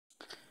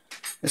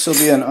This will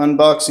be an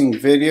unboxing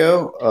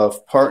video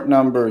of part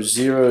number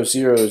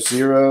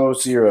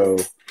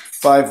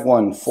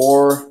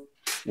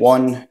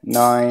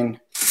 000051419.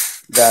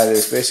 That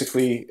is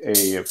basically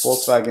a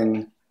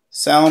Volkswagen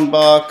sound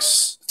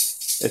box.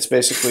 It's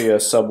basically a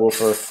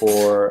subwoofer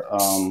for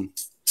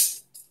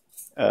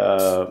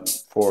a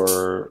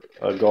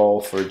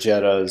Golf or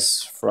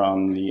Jettas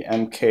from the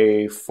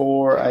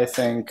MK4, I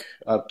think,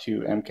 up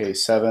to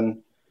MK7,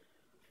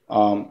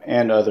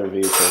 and other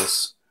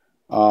vehicles.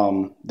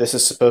 This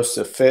is supposed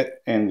to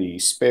fit in the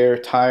spare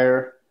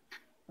tire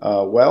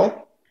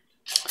well.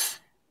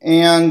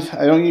 And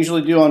I don't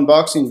usually do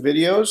unboxing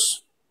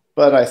videos,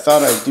 but I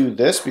thought I'd do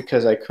this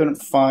because I couldn't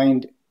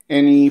find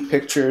any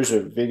pictures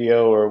or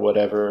video or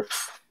whatever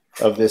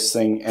of this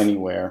thing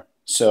anywhere.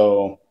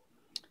 So,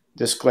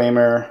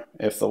 disclaimer,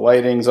 if the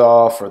lighting's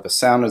off or the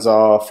sound is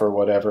off or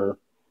whatever,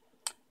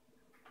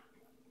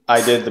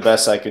 I did the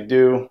best I could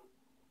do.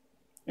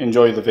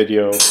 Enjoy the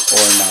video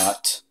or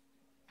not.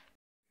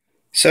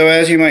 So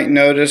as you might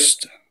notice,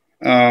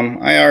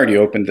 I already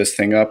opened this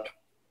thing up.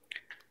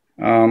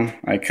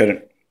 I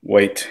couldn't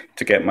wait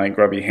to get my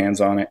grubby hands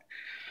on it.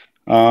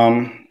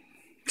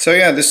 So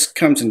yeah, this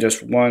comes in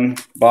just one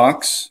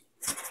box.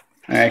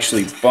 I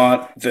actually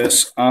bought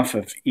this off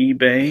of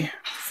eBay.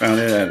 Found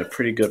it at a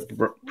pretty good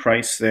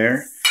price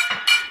there.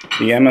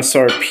 The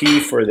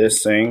MSRP for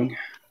this thing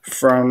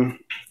from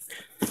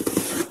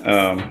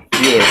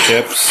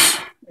dealerships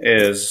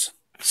is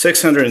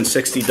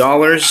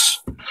 $660.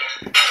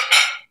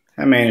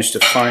 I managed to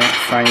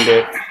find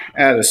it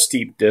at a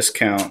steep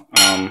discount.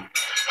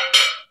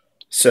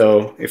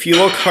 So if you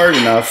look hard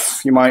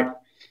enough, you might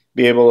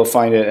be able to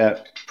find it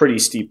at pretty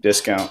steep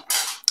discount.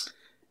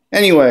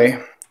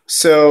 Anyway,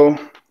 so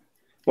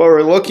what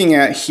we're looking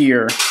at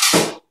here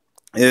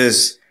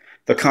is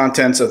the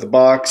contents of the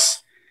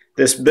box.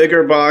 This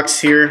bigger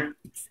box here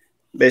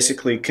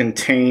basically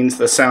contains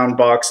the sound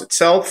box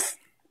itself,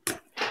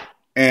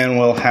 and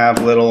we'll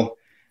have little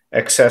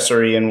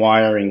accessory and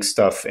wiring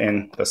stuff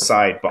in the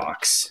side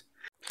box.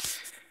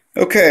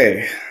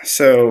 Okay,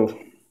 so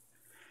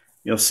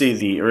you'll see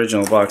the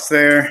original box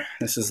there.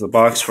 This is the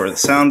box for the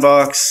sound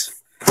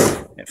box.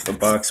 If the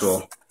box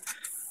will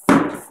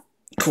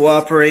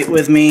cooperate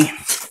with me,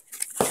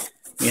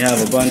 we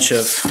have a bunch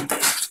of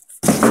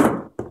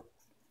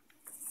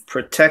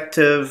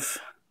protective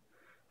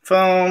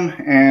foam,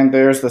 and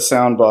there's the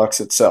sound box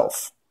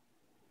itself.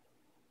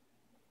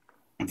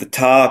 At the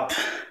top,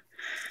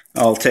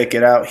 I'll take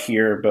it out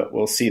here, but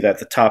we'll see that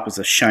the top is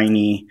a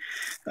shiny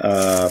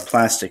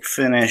plastic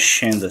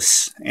finish, and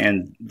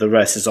the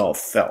rest is all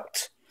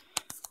felt.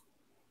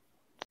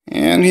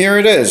 And here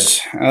it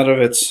is, out of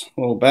its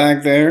little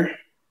bag there.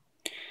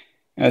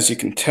 As you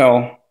can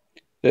tell,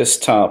 this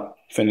top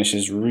finish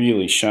is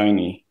really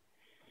shiny.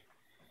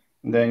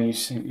 And then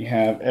you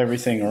have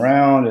everything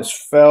around is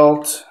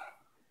felt,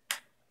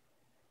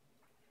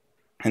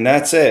 and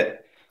that's it.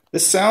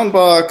 This sound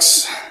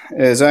box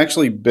is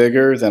actually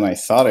bigger than I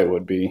thought it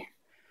would be.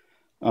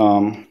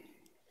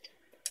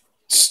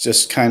 It's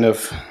just kind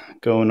of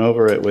going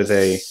over it with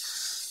a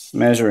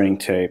measuring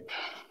tape.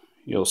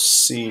 You'll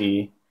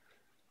see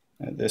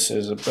that this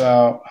is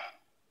about,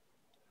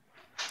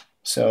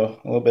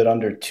 so a little bit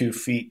under 2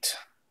 feet.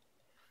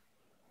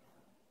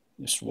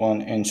 Just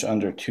 1 inch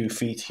under 2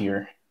 feet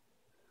here.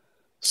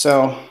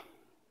 So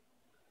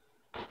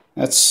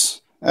that's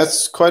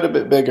quite a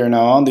bit bigger.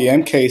 Now on the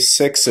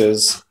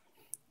MK6s,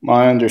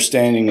 my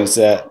understanding is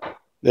that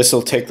this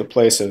will take the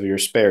place of your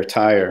spare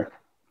tire.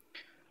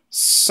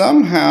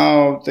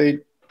 Somehow they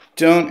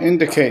don't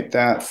indicate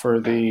that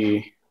for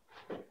the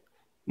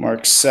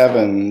Mark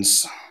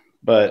 7s,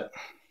 but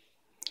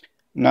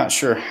I'm not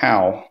sure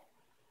how.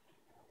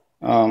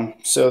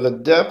 So the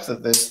depth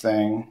of this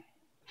thing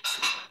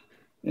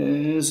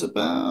is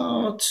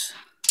about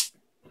a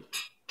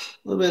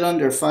little bit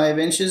under 5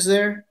 inches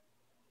there,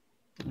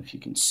 if you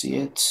can see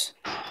it.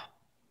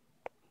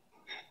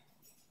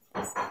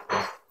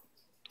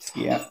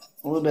 Yeah,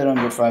 a little bit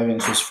under 5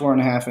 inches,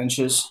 4.5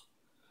 inches.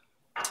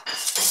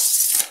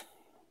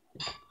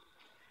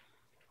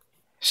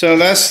 So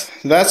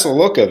that's a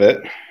look of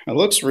it. It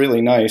looks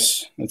really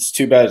nice. It's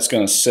too bad it's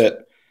going to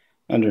sit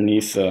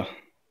underneath in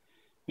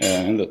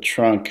the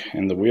trunk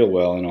and the wheel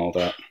well and all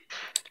that.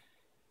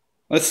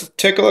 Let's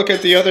take a look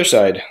at the other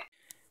side.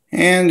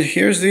 And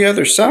here's the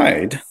other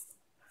side.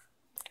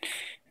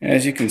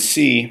 As you can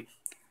see,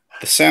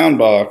 the sound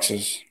box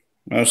is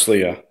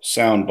mostly a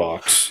sound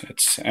box.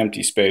 It's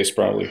empty space,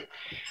 probably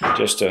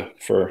just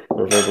for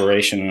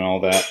reverberation and all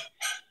that.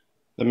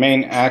 The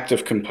main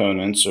active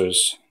components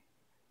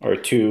are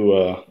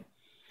two,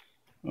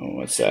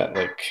 what's that,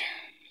 like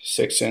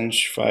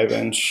 6-inch,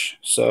 5-inch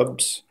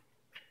subs?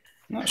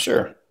 Not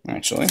sure,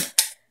 actually.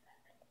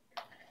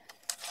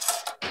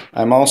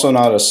 I'm also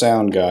not a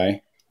sound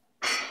guy.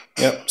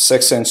 Yep,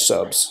 6-inch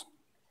subs.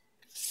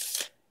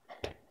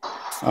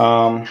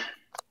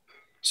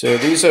 So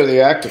these are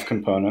the active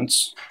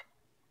components,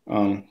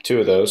 2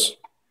 of those.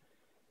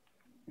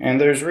 And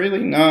there's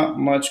really not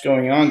much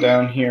going on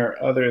down here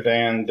other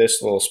than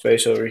this little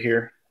space over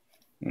here.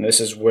 and this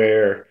is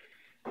where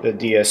the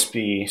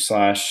DSP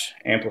slash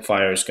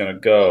amplifier is going to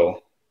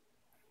go.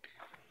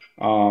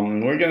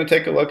 We're going to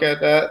take a look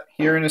at that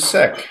here in a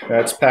sec.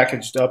 That's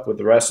packaged up with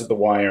the rest of the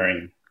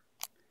wiring.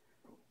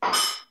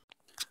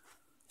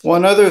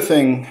 One other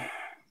thing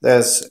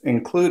that's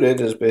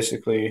included is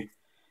basically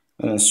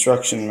an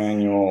instruction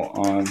manual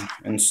on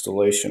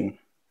installation.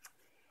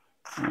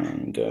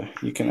 And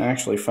you can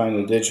actually find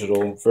a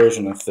digital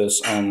version of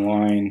this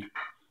online.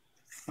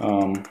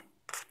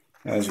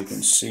 As you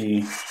can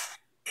see,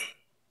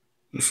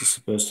 this is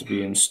supposed to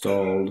be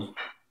installed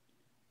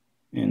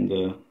in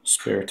the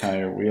spare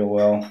tire wheel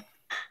well. A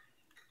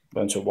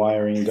bunch of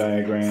wiring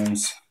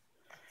diagrams.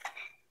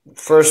 The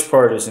first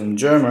part is in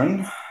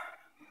German.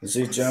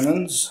 Sie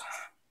Germans.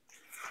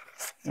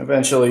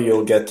 Eventually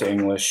you'll get to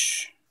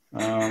English.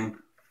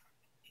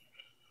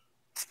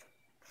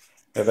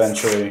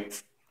 Eventually.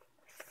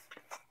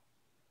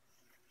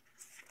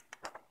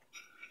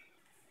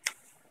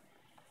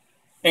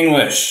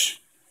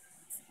 English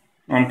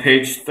on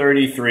page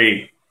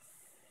 33.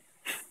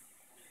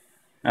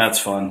 That's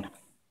fun.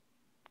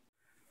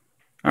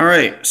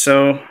 Alright,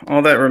 so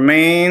all that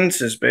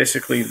remains is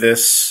basically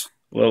this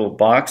little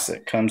box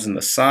that comes in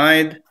the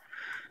side.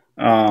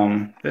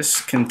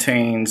 This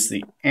contains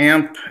the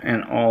amp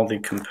and all the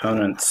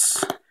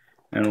components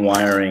and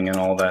wiring and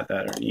all that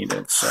are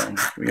needed. So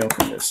if we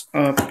open this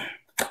up,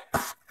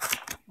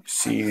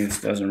 see, this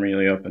doesn't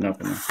really open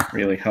up in a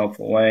really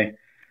helpful way.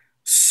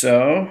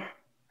 So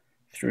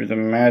through the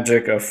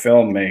magic of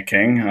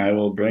filmmaking, I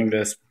will bring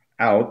this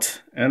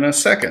out in a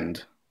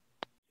second.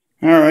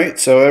 Alright,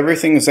 so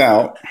everything's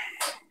out.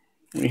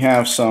 We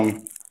have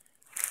some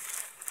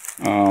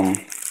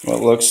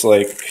what looks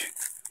like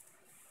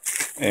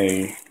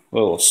a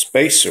little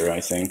spacer,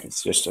 I think.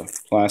 It's just a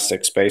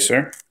plastic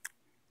spacer.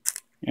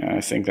 Yeah,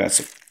 I think that's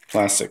a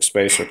plastic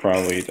spacer,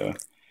 probably to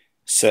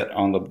set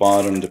on the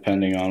bottom,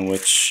 depending on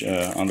which,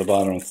 on the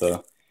bottom of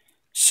the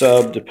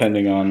sub,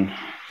 depending on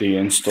the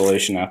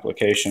installation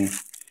application.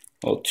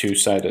 A little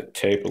two-sided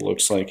tape, it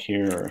looks like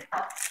here.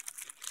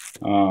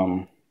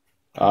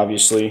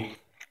 Obviously,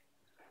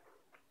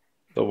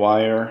 the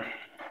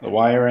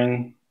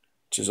wiring,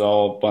 which is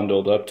all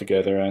bundled up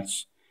together.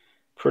 That's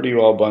pretty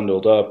well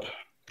bundled up.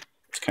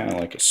 It's kind of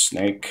like a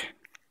snake.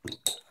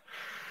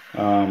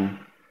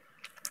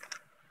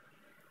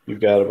 You've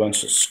got a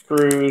bunch of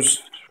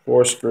screws,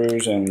 4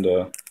 screws, and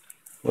a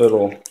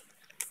little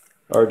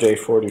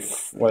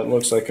RJ40, what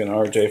looks like an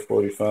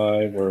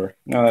RJ45, or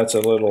no, that's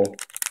a little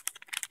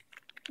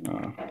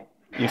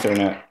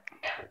Ethernet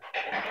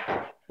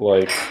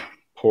like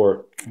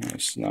port.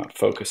 It's not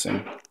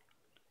focusing.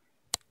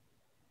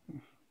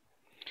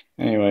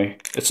 Anyway,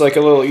 it's like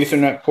a little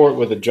Ethernet port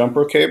with a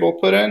jumper cable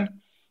put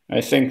in.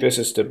 I think this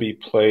is to be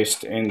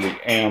placed in the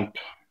amp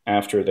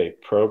after they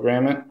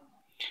program it.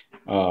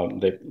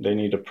 They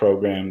need to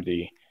program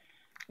the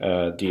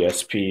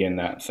DSP in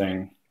that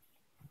thing,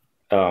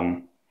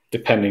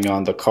 depending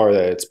on the car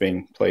that it's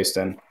being placed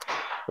in.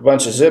 A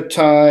bunch of zip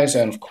ties,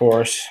 and of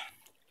course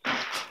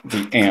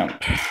the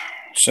amp.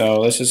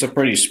 So this is a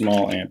pretty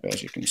small amp,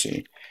 as you can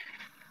see.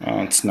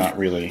 It's not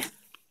really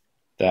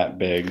that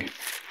big.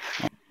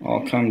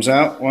 All comes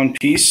out one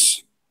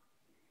piece.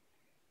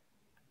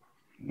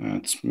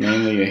 It's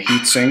mainly a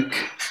heatsink.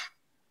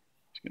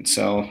 You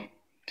can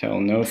tell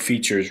no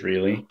features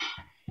really.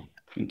 You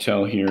can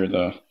tell here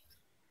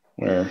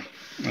where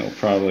it'll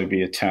probably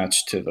be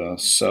attached to the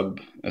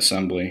sub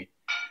assembly,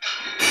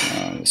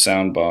 the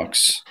sound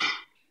box.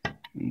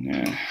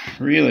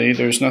 Really,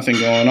 there's nothing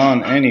going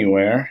on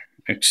anywhere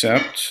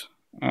except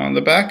on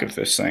the back of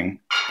this thing.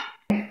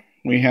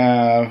 We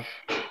have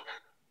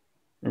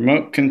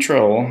remote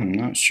control. I'm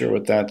not sure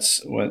what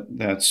that's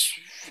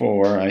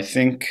for. I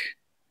think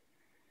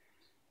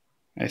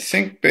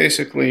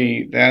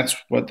basically that's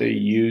what they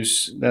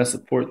use. That's the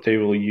port they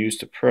will use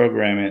to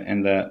program it,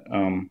 and that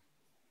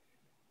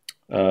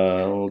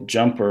little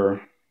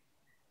jumper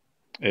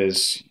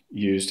is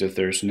used if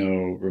there's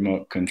no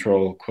remote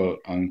control,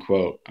 quote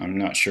unquote. I'm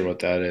not sure what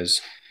that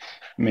is.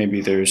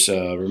 Maybe there's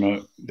a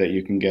remote that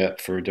you can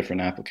get for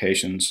different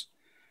applications.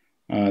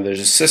 There's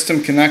a system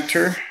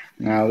connector.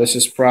 Now this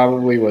is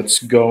probably what's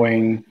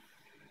going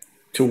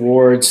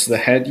towards the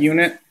head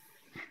unit.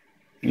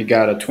 You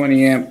got a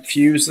 20 amp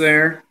fuse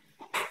there,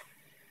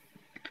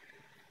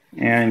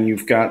 and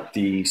you've got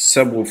the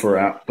subwoofer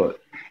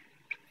output,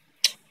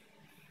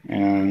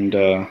 and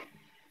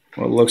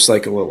what looks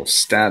like a little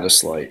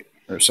status light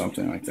or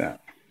something like that.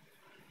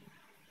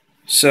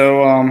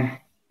 So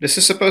this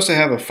is supposed to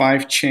have a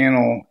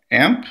 5-channel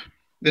amp.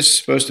 This is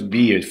supposed to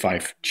be a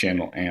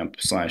 5-channel amp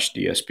slash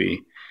DSP.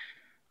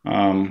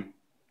 I'm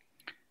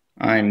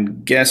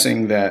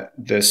guessing that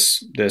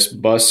this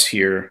bus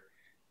here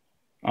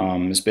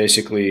is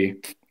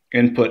basically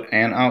input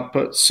and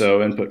output,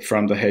 so input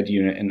from the head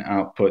unit and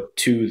output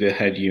to the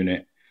head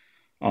unit.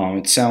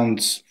 It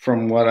sounds,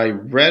 from what I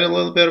read a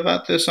little bit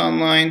about this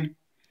online,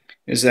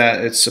 is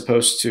that it's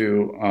supposed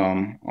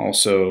to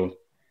also,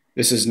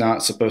 this is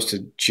not supposed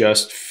to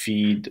just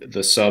feed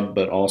the sub,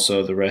 but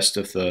also the rest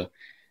of the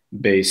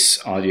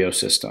base audio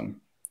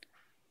system.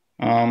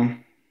 So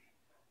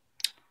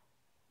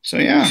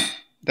yeah,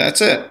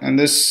 that's it. And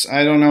this,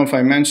 I don't know if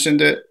I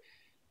mentioned it,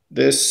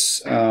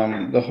 this,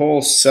 the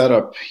whole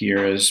setup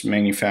here is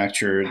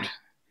manufactured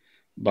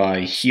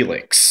by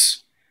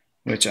Helix,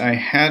 which I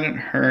hadn't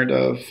heard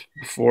of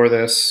before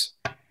this,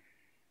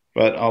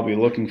 but I'll be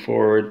looking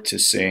forward to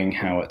seeing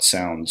how it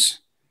sounds.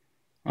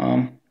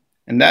 And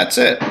that's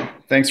it.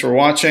 Thanks for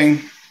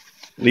watching.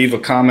 Leave a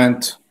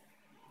comment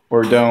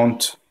or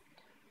don't.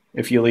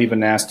 If you leave a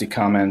nasty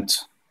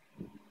comment,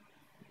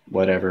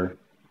 whatever.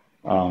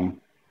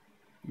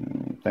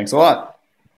 Thanks a lot.